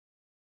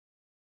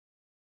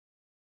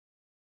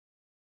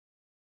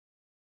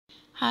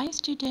Hi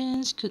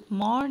students, good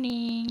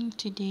morning.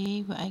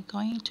 Today we are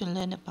going to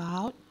learn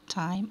about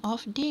time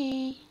of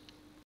day.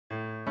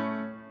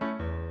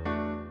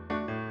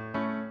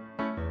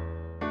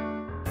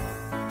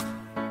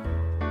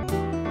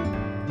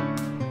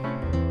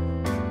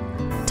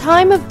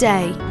 Time of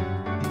day.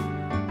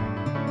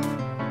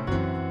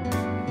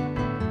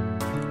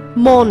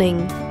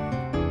 Morning.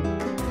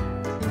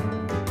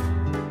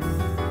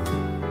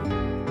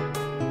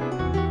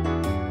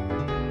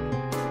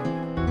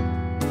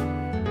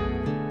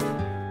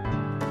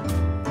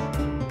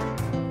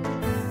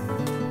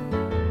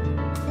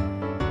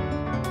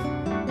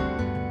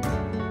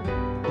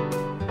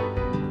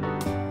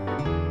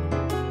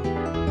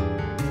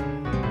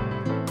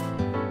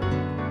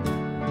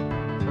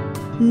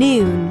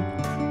 Noon.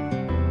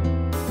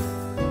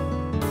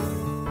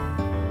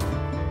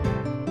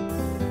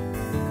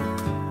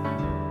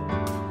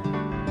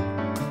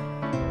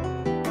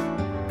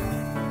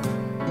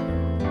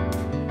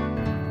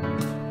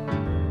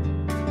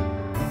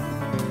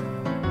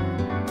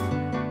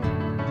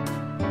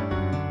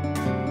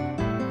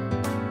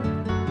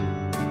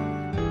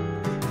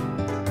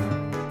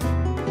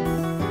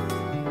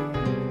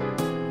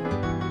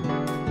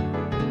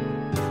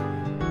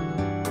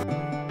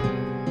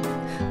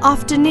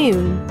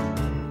 Afternoon.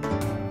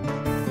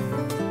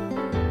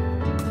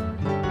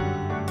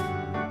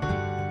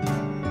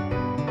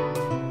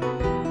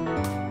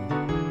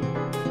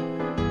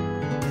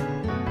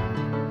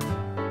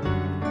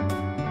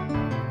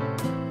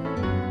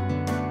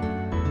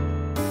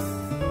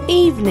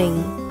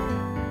 Evening.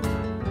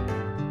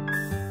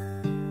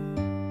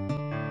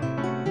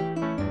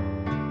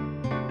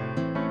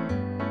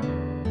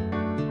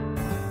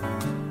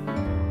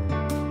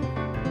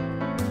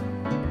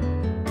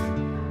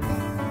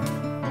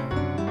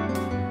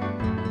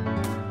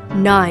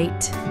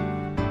 Night.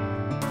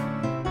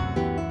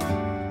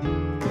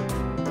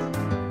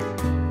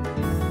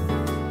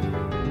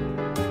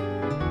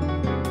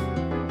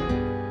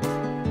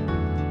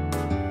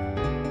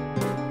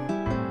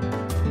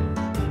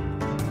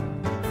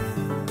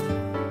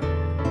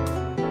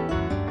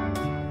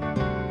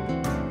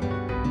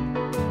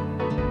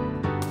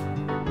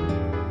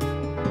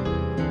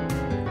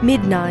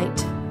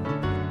 Midnight.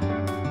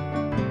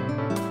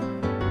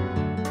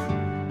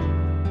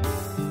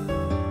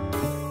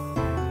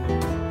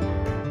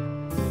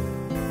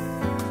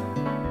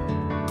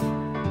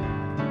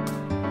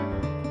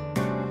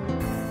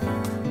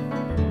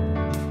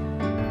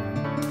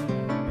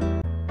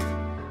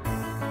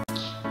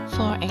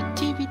 For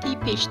activity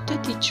page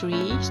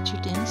 33,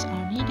 students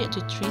are needed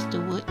to trace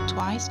the word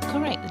twice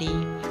correctly.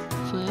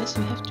 First,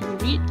 we have to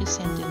read the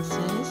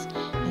sentences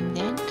and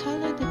then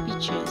color the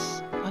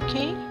pictures.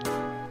 Okay?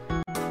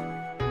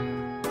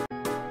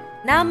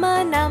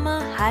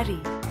 Nama-nama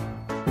hari.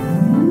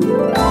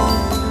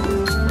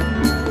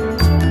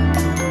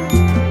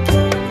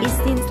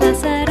 Isnin,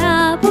 Selasa,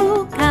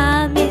 Rabu,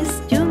 Kamis,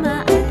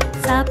 Jumaat,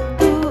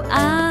 Sabtu,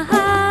 Ahad.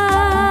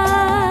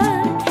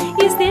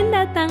 Isnin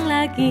datang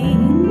lagi.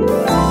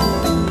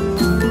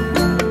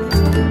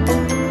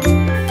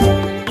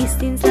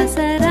 Isnin,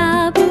 Selasa,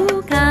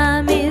 Rabu,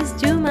 Kamis,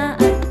 Jumaat,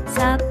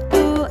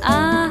 Sabtu,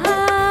 Ahad.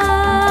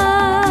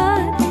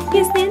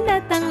 Isnin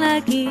datang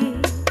lagi.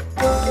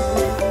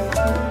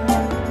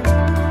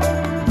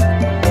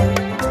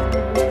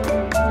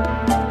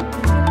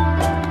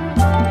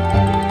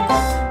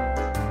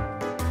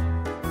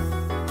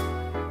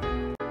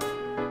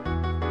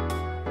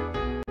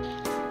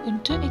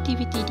 Untuk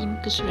aktiviti di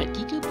muka surat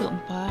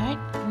 34,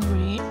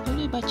 murid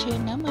boleh baca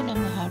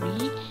nama-nama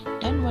hari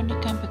dan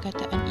warnakan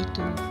perkataan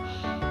itu.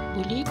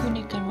 Boleh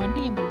gunakan warna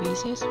yang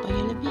berbeza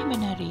supaya lebih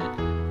menarik.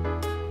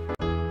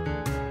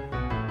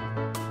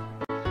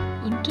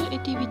 Untuk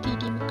aktiviti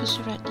di muka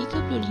surat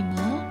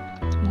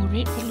 35,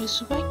 murid perlu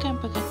sesuaikan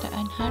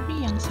perkataan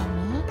hari yang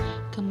sama,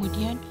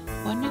 kemudian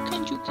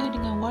warnakan juga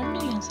dengan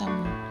warna yang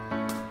sama.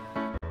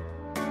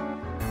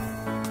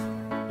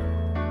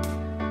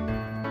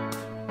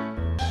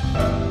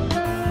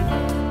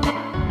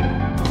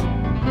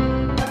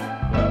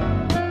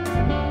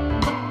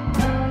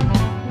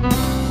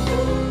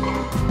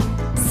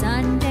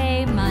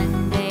 Sunday,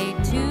 Monday,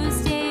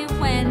 Tuesday,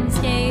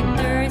 Wednesday,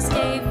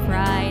 Thursday,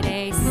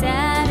 Friday,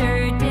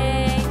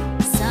 Saturday.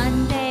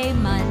 Sunday,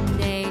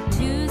 Monday,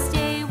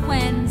 Tuesday,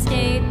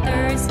 Wednesday,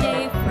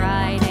 Thursday,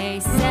 Friday,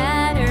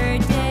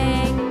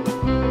 Saturday.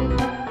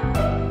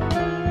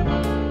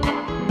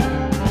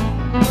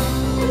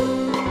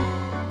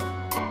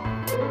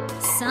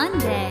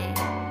 Sunday.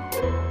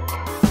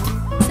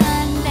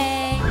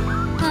 Sunday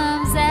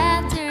comes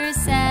after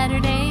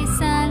Saturday.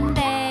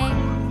 Sunday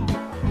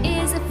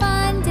is a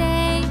fun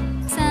day.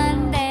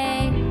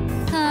 Sunday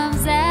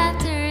comes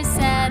after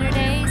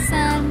Saturday.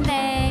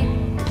 Sunday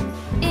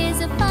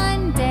is a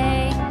fun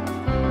day.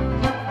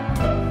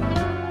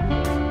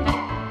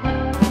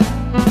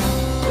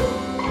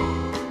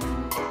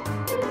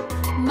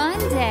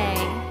 Monday.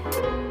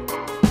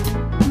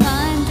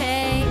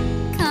 Monday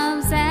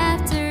comes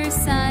after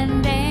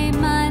Sunday.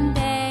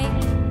 Monday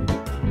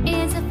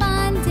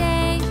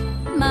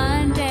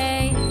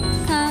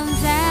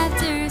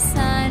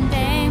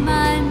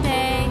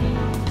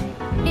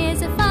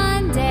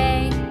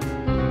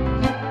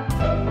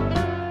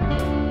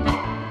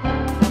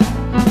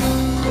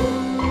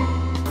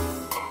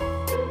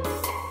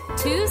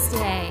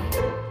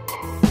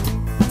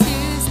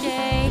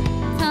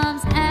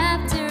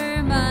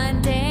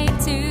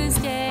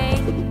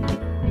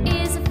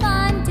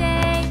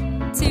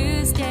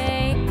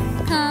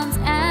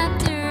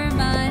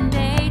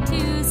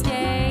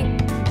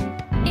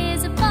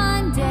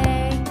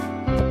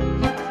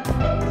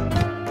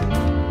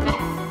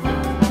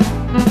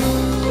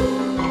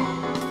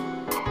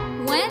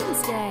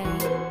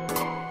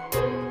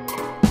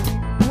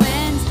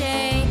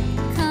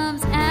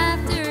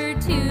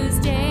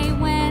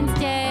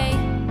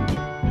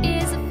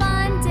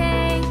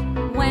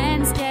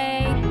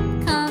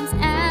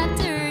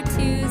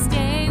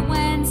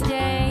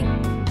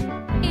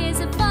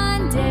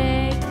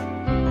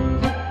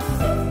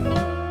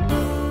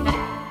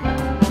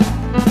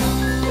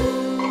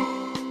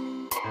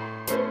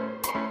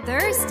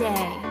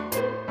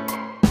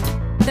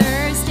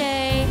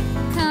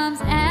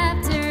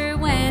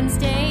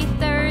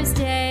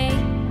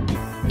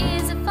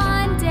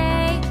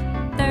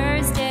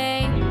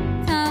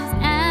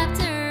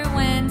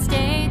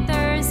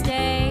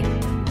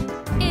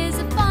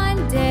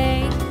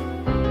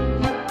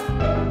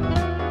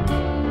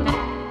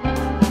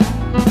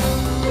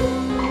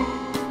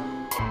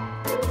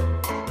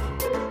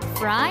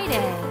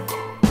Friday.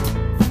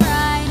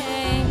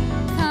 Friday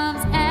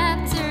comes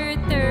after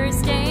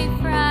Thursday.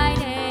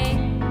 Friday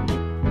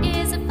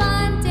is a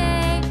fun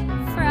day.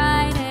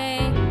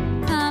 Friday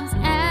comes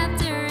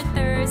after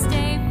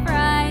Thursday.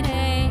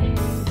 Friday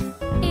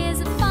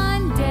is a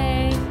fun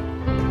day.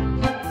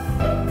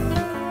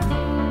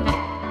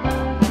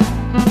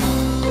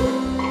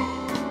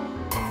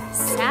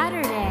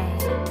 Saturday.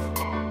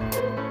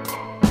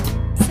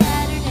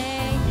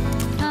 Saturday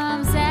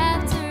comes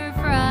after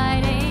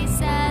Friday.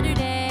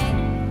 Saturday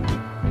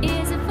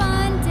is a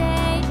fun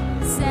day.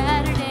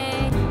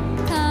 Saturday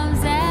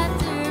comes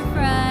after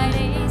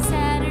Friday.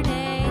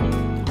 Saturday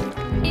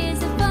is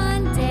a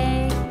fun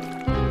day.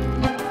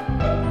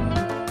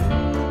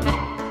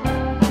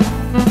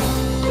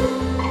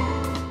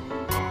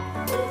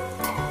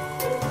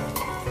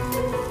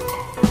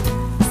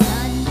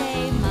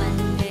 Sunday,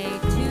 Monday,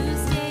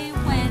 Tuesday,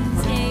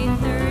 Wednesday,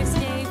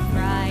 Thursday,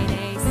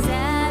 Friday,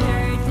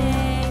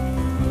 Saturday.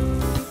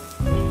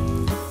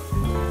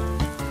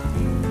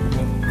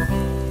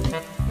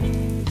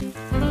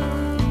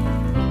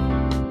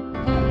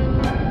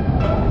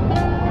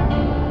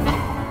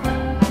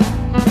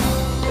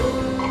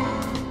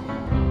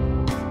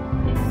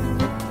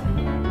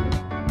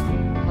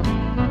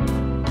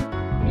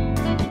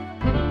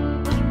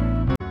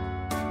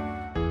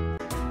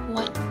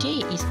 What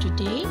day is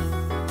today?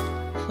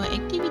 For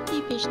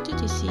activity page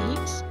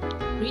 36,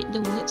 read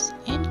the words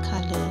and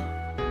color.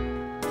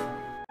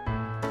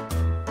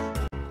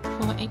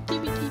 For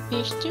activity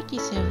page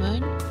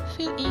 37,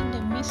 fill in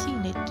the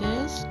missing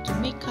letters to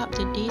make up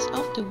the days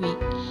of the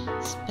week.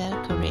 Spell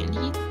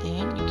correctly,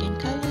 then you can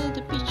color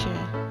the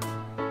picture.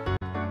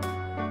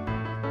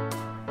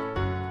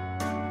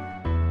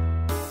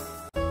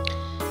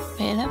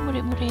 Baiklah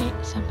murid-murid,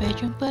 sampai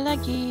jumpa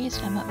lagi.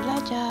 Selamat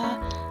belajar.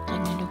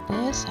 Jangan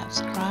lupa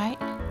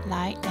subscribe,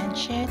 like dan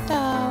share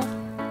tau.